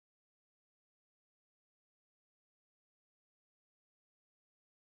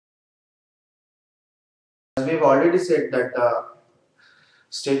we have already said that the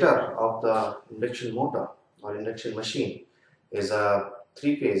stator of the induction motor or induction machine is a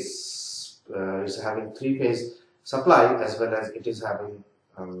three-phase, is having three-phase supply, as well as it is having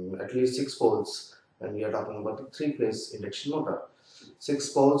at least 6 poles when we are talking about the three-phase induction motor. 6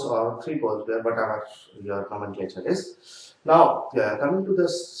 poles or 3 poles, whatever your nomenclature is. Now, coming to the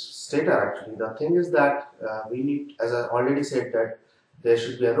stator, actually, the thing is that we need, as I already said, that there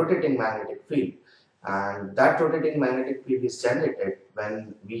should be a rotating magnetic field, and that rotating magnetic field is generated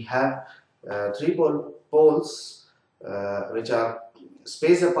when we have 3 poles which are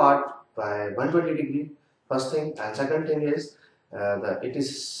spaced apart by 120 degree. First thing, and second thing is it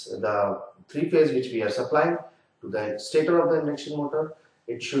is the three phase which we are supplying to the stator of the induction motor.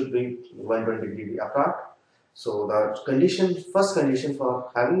 It should be 120 degree apart. So the condition, first condition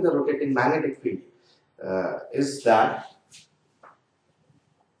for having the rotating magnetic field is that,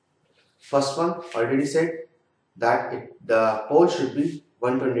 first one already said, that the pole should be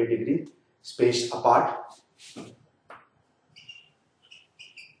 120 degree spaced apart.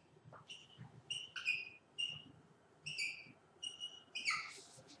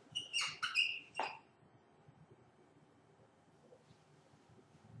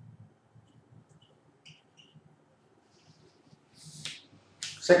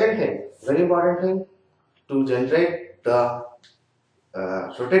 Second thing, very important thing, to generate the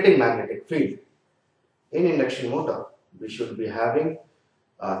rotating magnetic field in induction motor, we should be having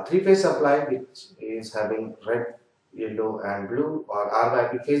a three-phase supply which is having red, yellow and blue, or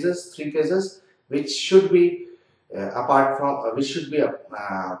RYP phases, three phases, which should be apart from, which should be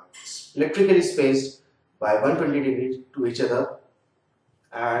electrically spaced by 120 degrees to each other,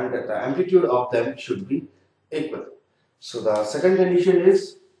 and the amplitude of them should be equal. So the second condition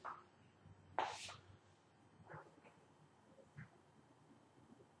is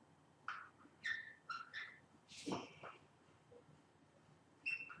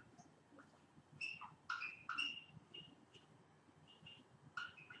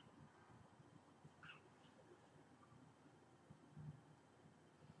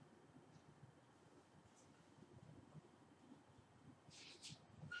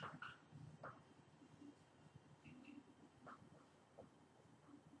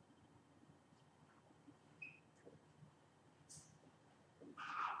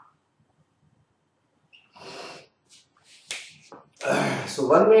so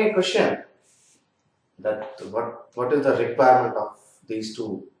one may question that what is the requirement of these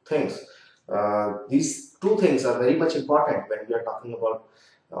two things. These two things are very much important when we are talking about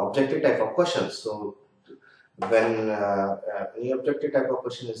objective type of questions. So when any objective type of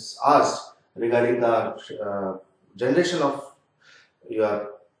question is asked regarding the generation of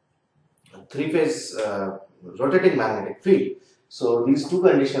your three-phase rotating magnetic field, so these two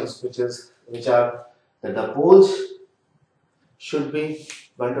conditions, which are that the poles should be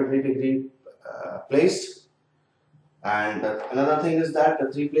 120 degree placed, and another thing is that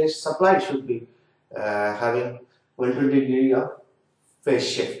the three-phase supply should be having 120 degree of phase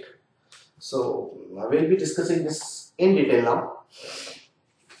shift. So we'll be discussing this in detail now.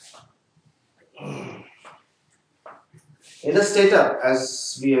 In the stator,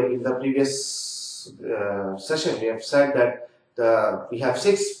 as we have in the previous session, we have said that we have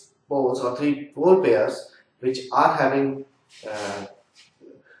 6 poles or 3 pole pairs which are having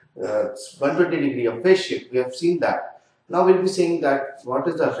 120 degree of phase shift. We have seen that. Now we'll be seeing that what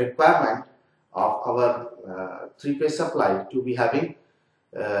is the requirement of our three-phase supply to be having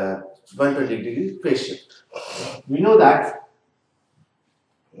 120 degree phase shift. We know that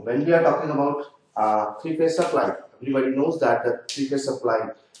when we are talking about three-phase supply, everybody knows that the three-phase supply,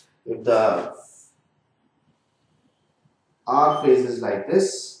 if the R phase is like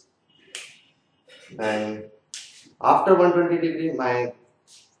this, then after 120 degree my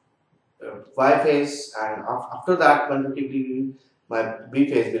Y phase, and after that 120 degree my B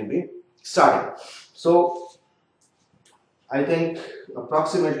phase will be starting. So I think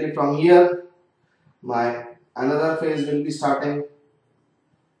approximately from here my another phase will be starting,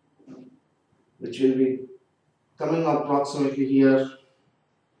 which will be coming approximately here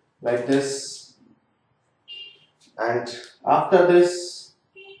like this, and after this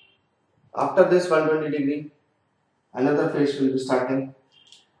 120 degree another phase will be starting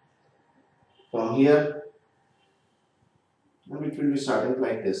from here, and it will be starting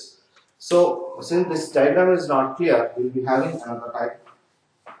like this. So since this diagram is not clear, we will be having another type,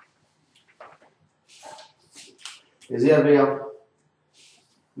 easier way of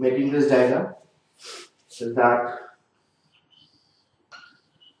making this diagram is that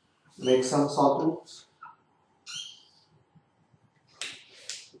make some sawtooths,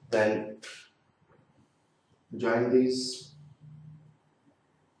 then join these.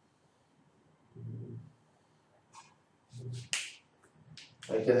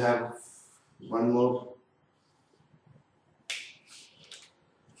 I can have one more.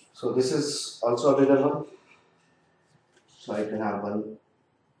 So this is also a bigger one. So I can have one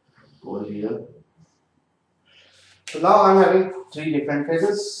over here. So now I'm having three different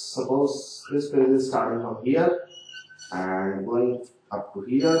phases. Suppose this phase is starting from here and going up to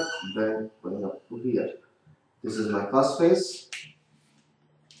here, then going up to here. This is my first phase.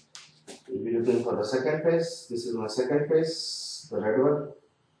 We'll be looking for the second phase. This is my second phase, the red one,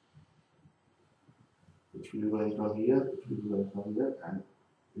 which will be going from here, which will be going from here, and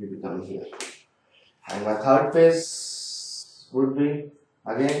will be coming here. And my third phase would be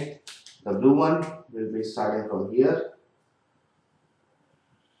again the blue one will be starting from here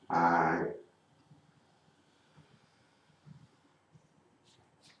and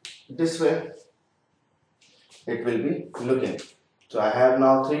this way it will be looking. So I have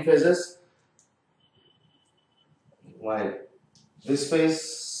now three phases. While this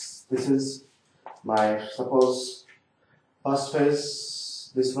phase, this is my suppose first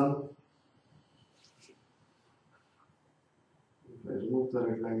phase, this one. If I remove the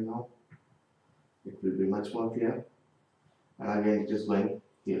red line now, it will be much more clear. And again, it is going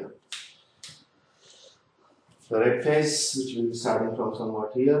here. The red phase, which will be starting from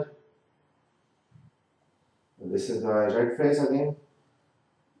somewhat here. And this is the red phase again.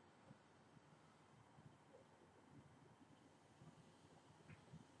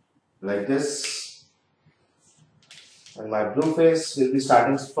 Like this. And my blue phase will be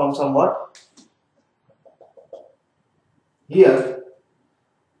starting from somewhat here.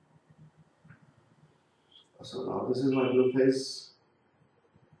 So now this is my blue phase.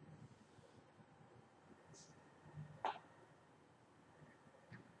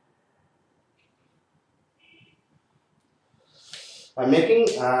 I'm making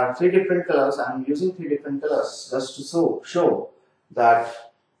three different colors. I'm using three different colors just to show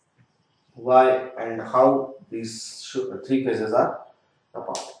that why and how these three phases are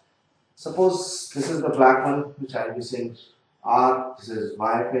apart. Suppose this is the black one, which I will be saying R, this is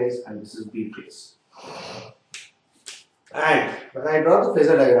Y phase, and this is B phase. And when I draw the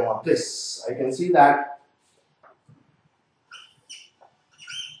phasor diagram of this, I can see that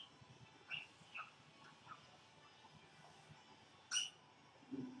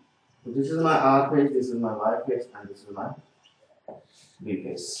this is my R phase, this is my Y phase, and this is my B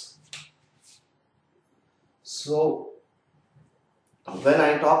phase. So when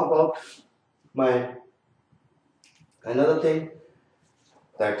I talk about my another thing,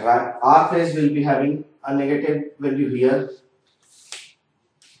 that R phase will be having a negative value here,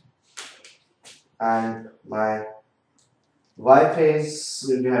 and my Y phase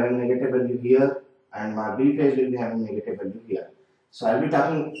will be having negative value here, and my B phase will be having negative value here. So I will be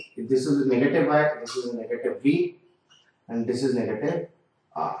talking, if this is a negative Y, this is a negative V, and this is negative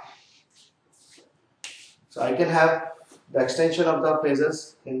R. So I can have the extension of the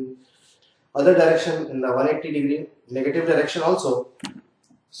phases in other direction, in the 180 degree negative direction also,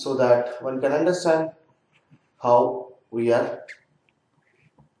 so that one can understand how we are.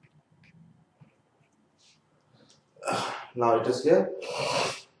 Now it is here.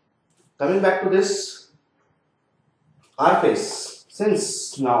 Coming back to this R phase,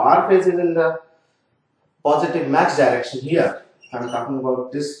 since now R phase is in the positive max direction here, I am talking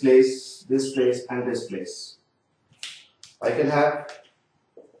about this place, and this place. I can have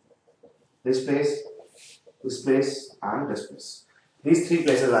this place, and this place. These three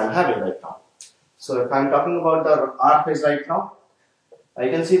places I am having right now. So if I am talking about the R phase right now, I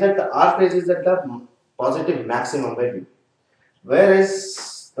can see that the R phase is at the positive maximum value,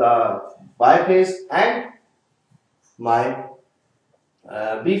 whereas the Y phase and my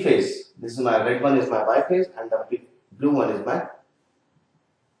B phase, this is my red one is my Y phase, and the blue one is my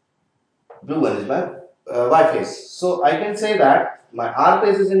Y phase. So I can say that my R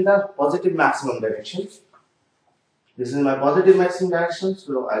phase is in the positive maximum direction. This is my positive maximum direction,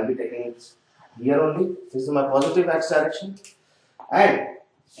 so I'll be taking it here only. This is my positive x direction, and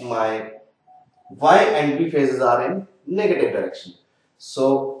my Y and B phases are in negative direction.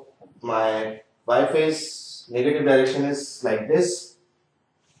 So my Y phase negative direction is like this,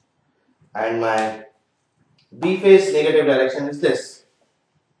 and my B phase negative direction is this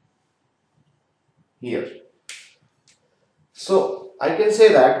here. So I can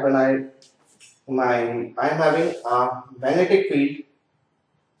say that when I am having a magnetic field,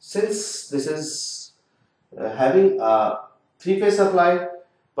 since this is having a three-phase supply,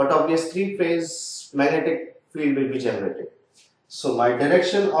 but obvious three-phase magnetic field will be generated. So my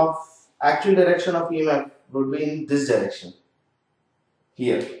actual direction of EMF would be in this direction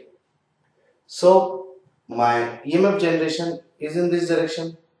here. So my EMF generation is in this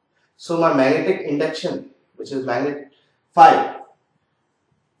direction. So my magnetic induction, which is magnet phi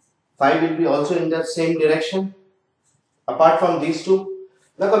will be also in the same direction apart from these two.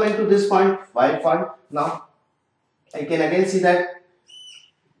 Now coming to this point, Y point, now I can again see that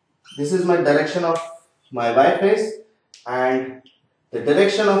this is my direction of my Y phase, and the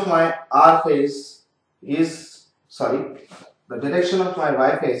direction of my R phase is, the direction of my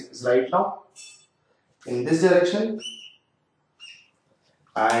Y phase is right now in this direction,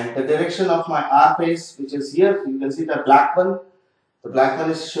 and the direction of my R phase, which is here, you can see the black one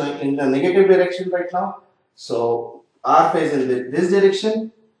is showing in the negative direction right now. So R phase in this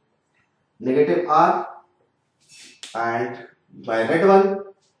direction, negative R, and my red one,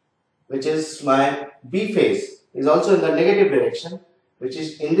 which is my B phase, is also in the negative direction, which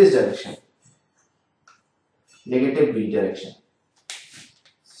is in this direction, negative B direction.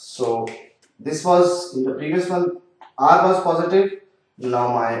 So this was in the previous one, R was positive,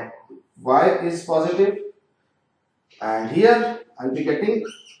 now my Y is positive, and here I'll be getting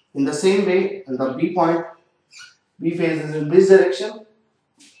in the same way, and the B point, B phase is in this direction,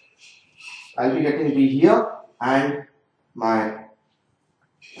 I'll be getting B here, and my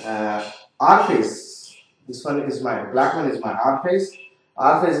R phase, this one is my black one is my R phase.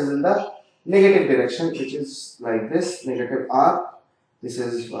 R phase is in the negative direction, which is like this, negative R. This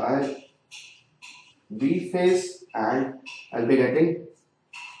is my B phase, and I'll be getting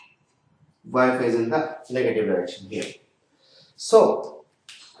Y phase in the negative direction here. So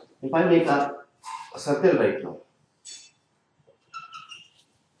if I make a circle right now,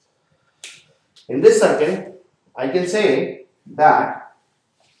 in this circle I can say that,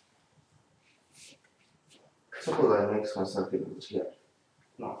 suppose I make my circle here.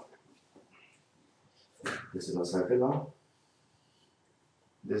 Now this is my circle now.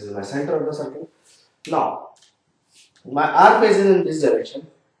 This is my center of the circle. Now my R phase is in this direction.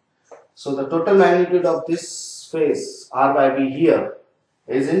 So the total magnitude of this phase R by B here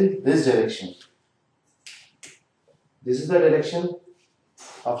is in this direction. This is the direction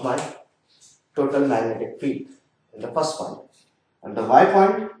of my total magnetic field in the first point. And the Y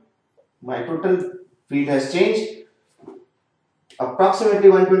point, my total field has changed approximately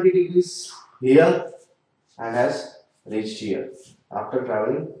 120 degrees here and has reached here after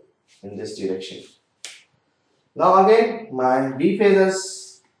traveling in this direction. Now again my B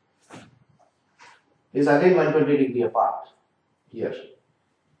phases is again 120 degree apart here.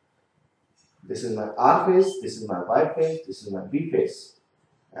 This is my R phase, this is my Y phase, this is my B phase,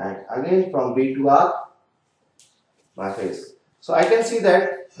 and again from B to R my phase. So I can see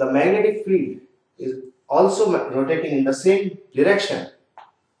that the magnetic field is also rotating in the same direction.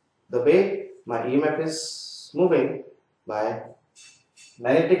 The way my EMF is moving, my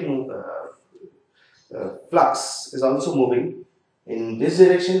magnetic flux is also moving in this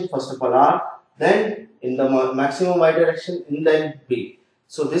direction, first of all R, then in the maximum Y direction, and then B.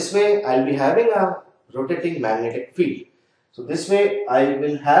 So this way I will be having a rotating magnetic field. So this way I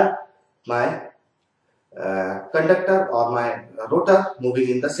will have my conductor or my rotor moving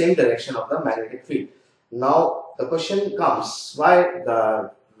in the same direction of the magnetic field. Now the question comes, why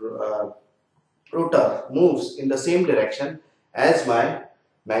the rotor moves in the same direction as my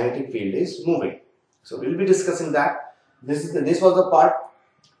magnetic field is moving. So we will be discussing that. This was the part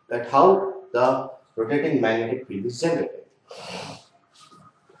that how the rotating magnetic field is generated.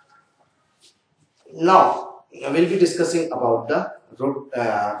 Now we will be discussing about the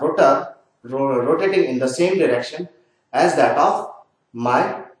rotor rotating in the same direction as that of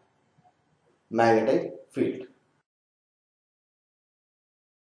my magnetic field.